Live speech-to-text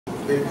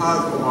the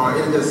path of our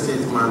elder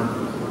statesman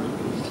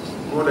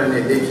more than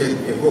a decade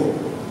ago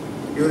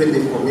during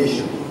the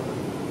formation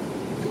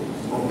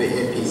of the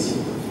APC.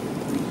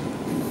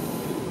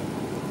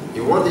 He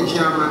was the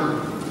chairman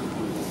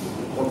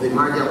of the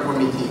merger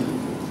committee.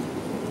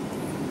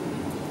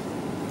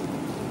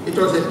 It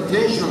was a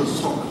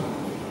tension-soaked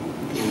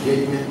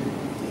engagement,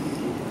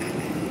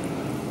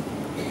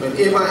 but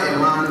ever a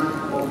man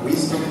of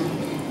wisdom,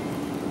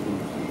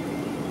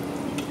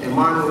 a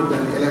man with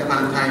an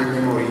elephantine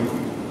memory,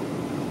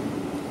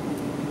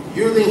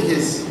 using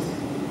his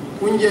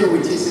pungent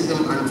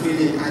witticism and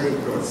thrilling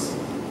anecdotes,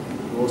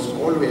 was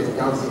always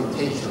dousing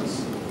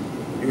tensions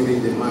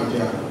during the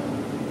merger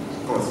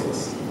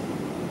process.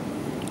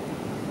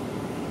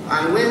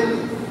 And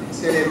when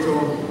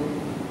Senator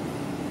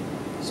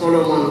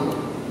Solomon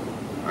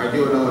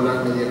Adiola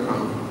Olamide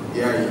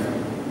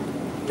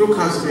took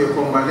us to a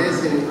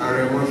convalescing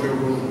Aremo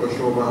Olusegun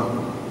Osoba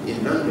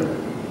in London,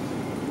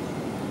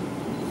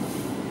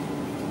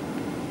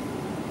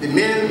 the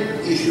main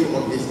issue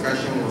of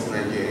discussion was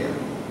Nigeria.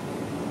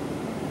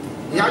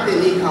 He had a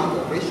kneecap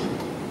operation,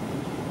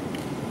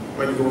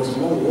 but he was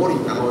more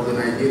worried about the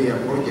Nigeria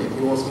project.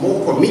 He was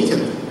more committed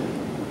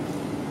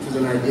to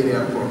the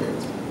Nigeria project.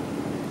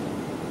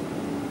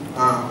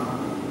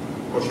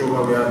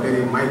 Osoba, we are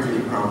very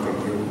mightily proud of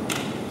you.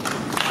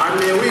 And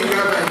may we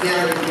gather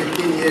here in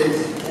 15 years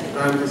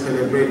time to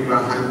celebrate your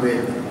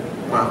 100th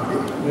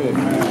birthday.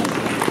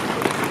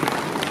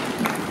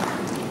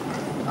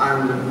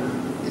 And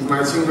it's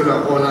my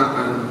singular honor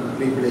and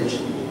privilege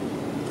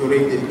to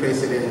read the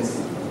President's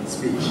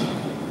speech.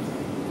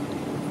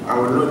 I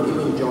will not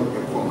even jump a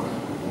comma.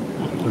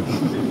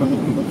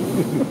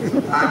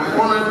 I'm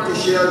honored to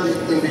share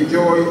in the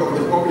joy of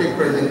the public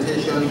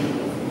presentation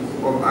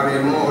of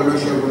Aremo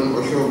Olusegun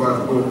Osoba's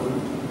book,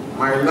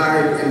 My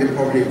Life in the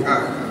Public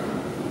Eye.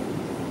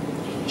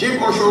 Chief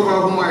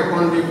Osoba, whom I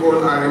fondly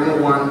call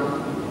Aremo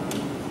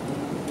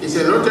I, is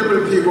a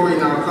notable figure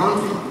in our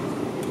country,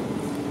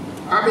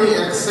 having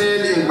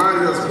excelled in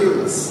various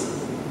fields.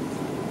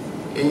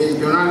 In his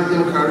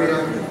journalism career,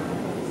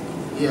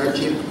 he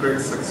achieved great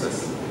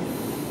success,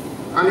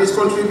 and his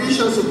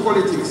contributions to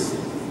politics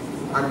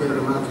have been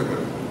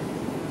remarkable.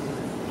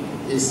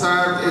 He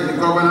served as the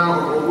governor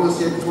of Ogun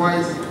State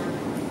twice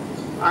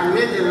and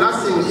made a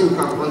lasting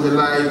impact on the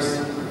lives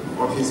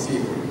of his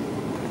people.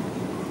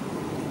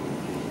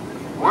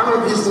 One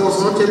of his most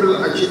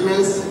notable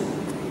achievements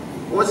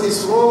was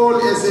his role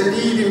as a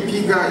leading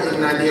figure in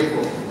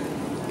Nadeco,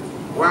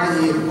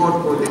 where he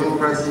fought for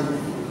democracy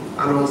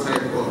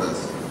alongside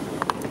others.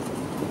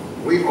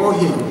 We owe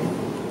him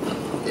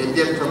a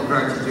debt of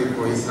gratitude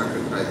for his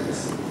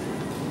sacrifices.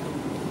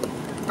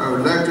 I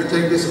would like to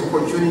take this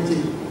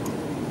opportunity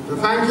to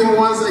thank him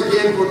once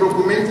again for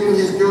documenting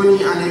his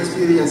journey and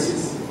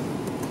experiences.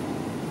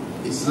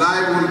 His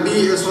life will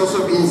be a source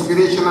of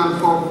inspiration and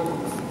hope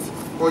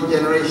for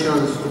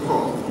generations to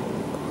come.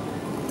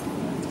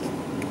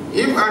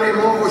 If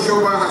Aremo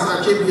Osoba has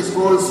achieved his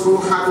goals through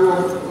hard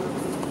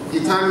work,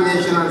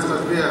 determination and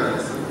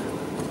perseverance,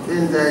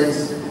 then there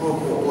is hope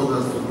for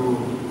others to do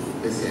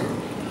the same.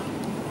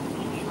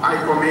 I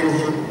commend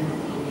him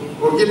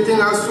for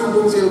gifting us 2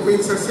 books in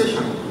quick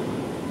succession,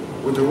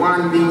 with the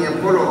one being a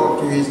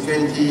follow-up to his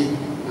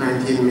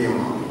 2019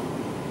 memoir.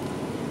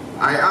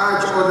 I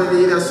urge other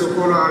leaders to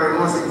follow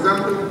Aremo's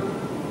example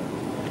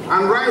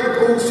and write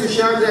books to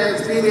share their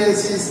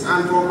experiences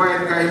and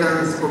provide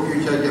guidance for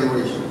future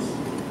generations.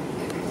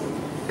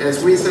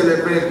 As we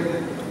celebrate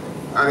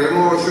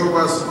Aremo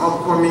Osoba's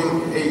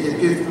upcoming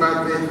 85th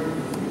birthday,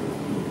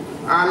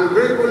 I'm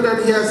grateful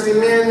that he has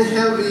remained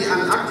healthy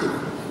and active.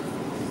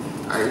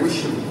 I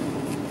wish him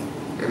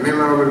a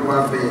memorable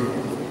birthday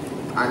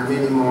and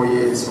many more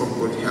years of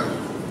good health.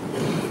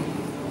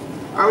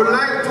 I would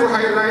like to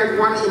highlight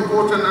one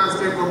important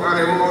aspect of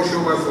Aremo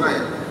Osoba's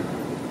life: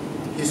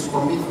 his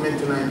commitment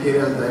to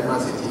Nigeria's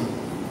diversity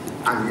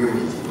and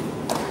unity.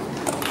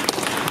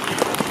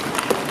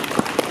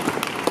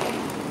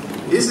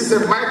 This is a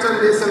vital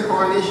lesson for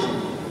our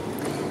nation,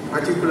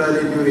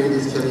 particularly during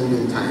these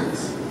challenging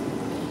times.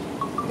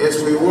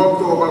 As we work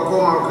to overcome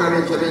our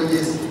current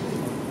challenges,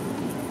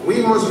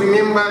 we must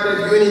remember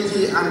that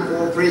unity and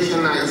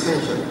cooperation are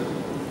essential.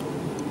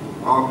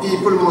 Our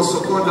people must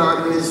support our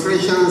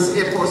administration's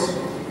efforts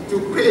to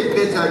create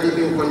better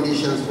living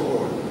conditions for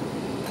all.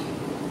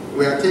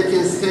 We are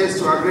taking steps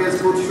to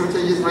address food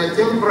shortages by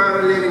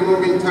temporarily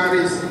removing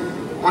tariffs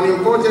on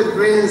imported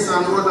grains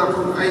and other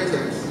food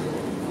items.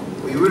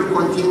 We will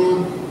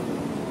continue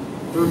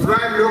to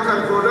drive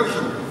local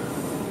production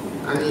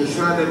and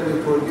ensure that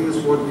we produce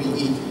what we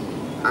eat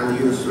and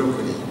use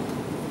locally.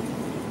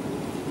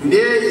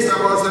 Today is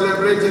about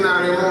celebrating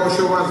Aremo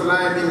Osoba's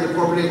life in the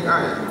public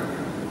eye.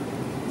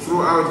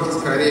 Throughout his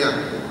career,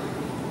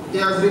 he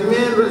has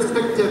remained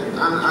respected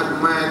and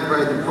admired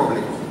by the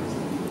public.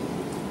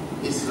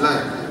 His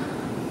life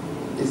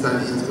is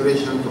an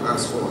inspiration to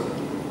us all,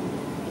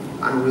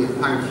 and we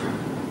thank you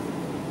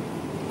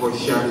for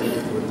sharing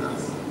it with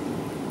us.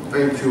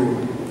 Thank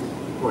you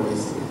for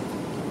listening.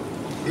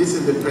 This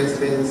is the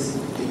President's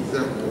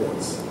exact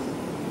words.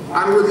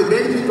 And with the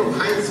benefit of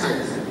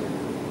hindsight,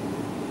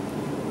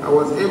 I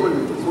was able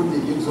to put the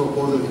jigsaw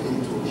puzzle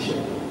into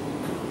shape.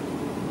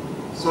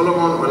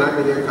 Solomon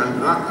Olamide can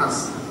drag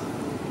us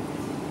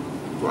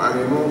to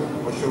Aremo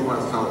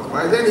Osoba's house.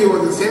 By then he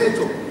was a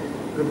senator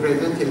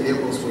representing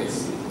Lagos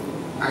West.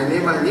 I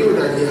never knew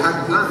that he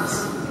had plans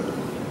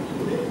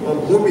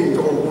of moving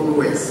to Ogun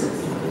West.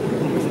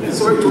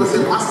 So it was a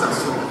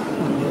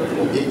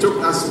masterstroke. He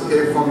took us to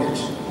pay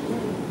homage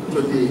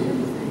to the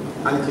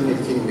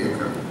ultimate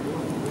kingmaker.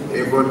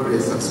 May God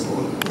bless us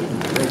all.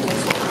 Thank you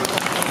so much.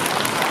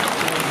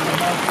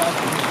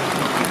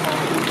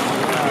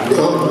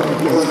 Well,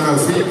 on our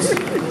feet,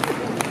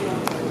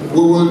 we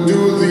will do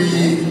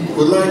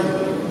we'd like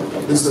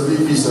Mr.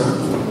 VP, sir.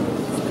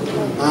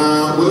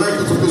 We'd like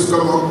you to please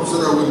come up so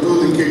that we do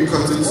the cake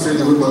cutting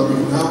straight away, but we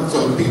can have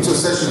some picture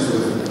sessions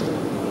with him.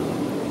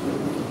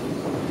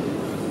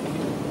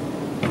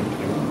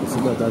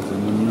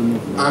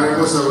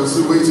 Aremo, sir, we're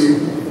still waiting.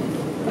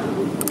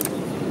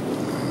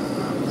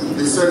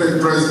 The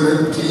Senate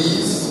President,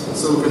 please,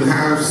 so we can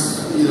have,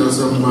 you know,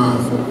 some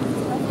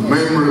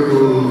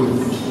memorable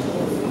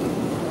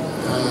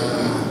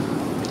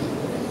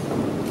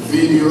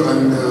video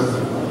and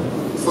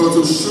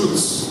photo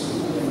shoots.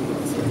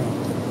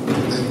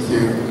 Thank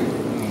you.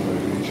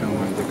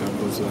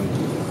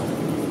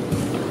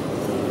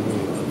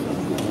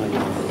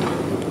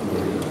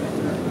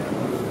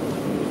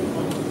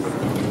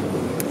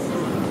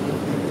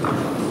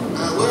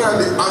 Where are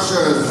the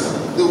ushers?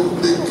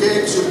 The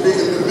cake should be in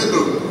the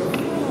middle.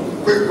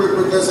 Quick,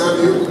 let's have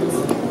you.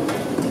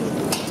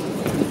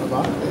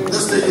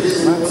 Just take it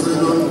easy so you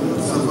don't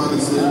somebody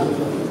say.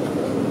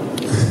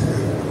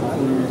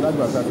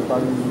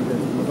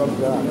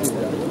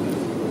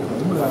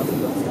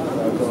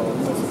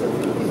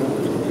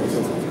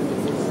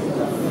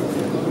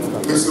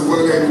 Mr.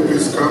 William,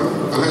 please come.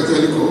 I'll have to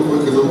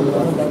work it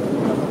over.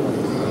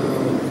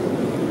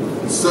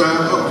 So,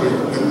 okay,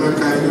 and we're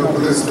kind of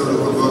blessed on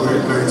about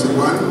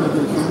 91.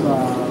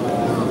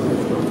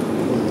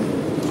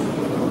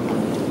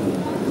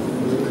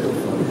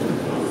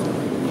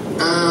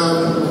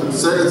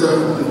 Senator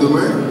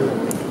Dume,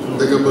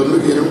 the Gabalu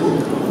Girubu,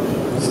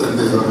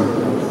 Senator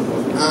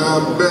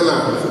Bella,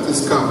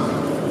 please come.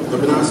 I've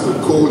been asked to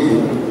call you.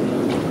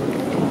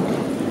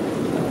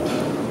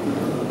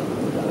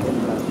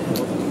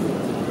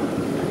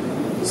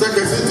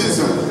 Second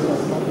citizen.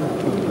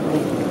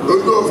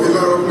 Don't know if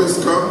Hilaro, please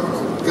come.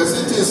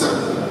 Citizen.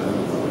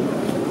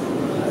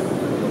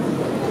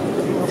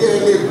 Yeah,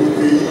 they could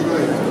be.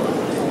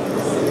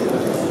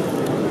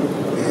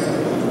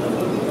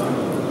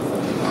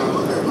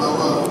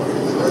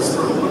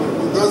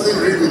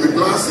 Read with the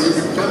glasses,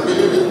 can't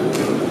believe it.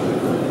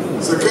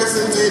 So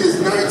Kensington is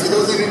 90, he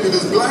doesn't read with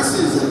his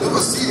glasses. I've never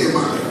seen a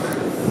man like that.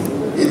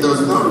 He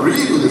does not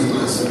read with his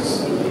glasses.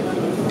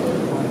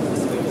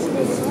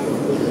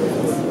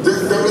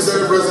 Deputy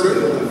Senate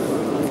President,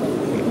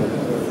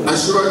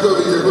 Ashurado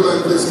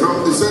Vijayabula, please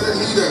come. The Senate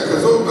Leader,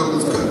 Kazoba,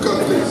 come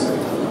please.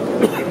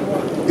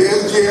 The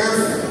SGF,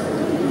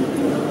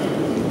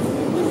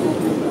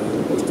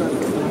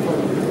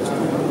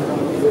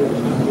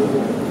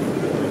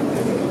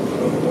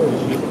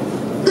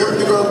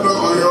 Deputy Governor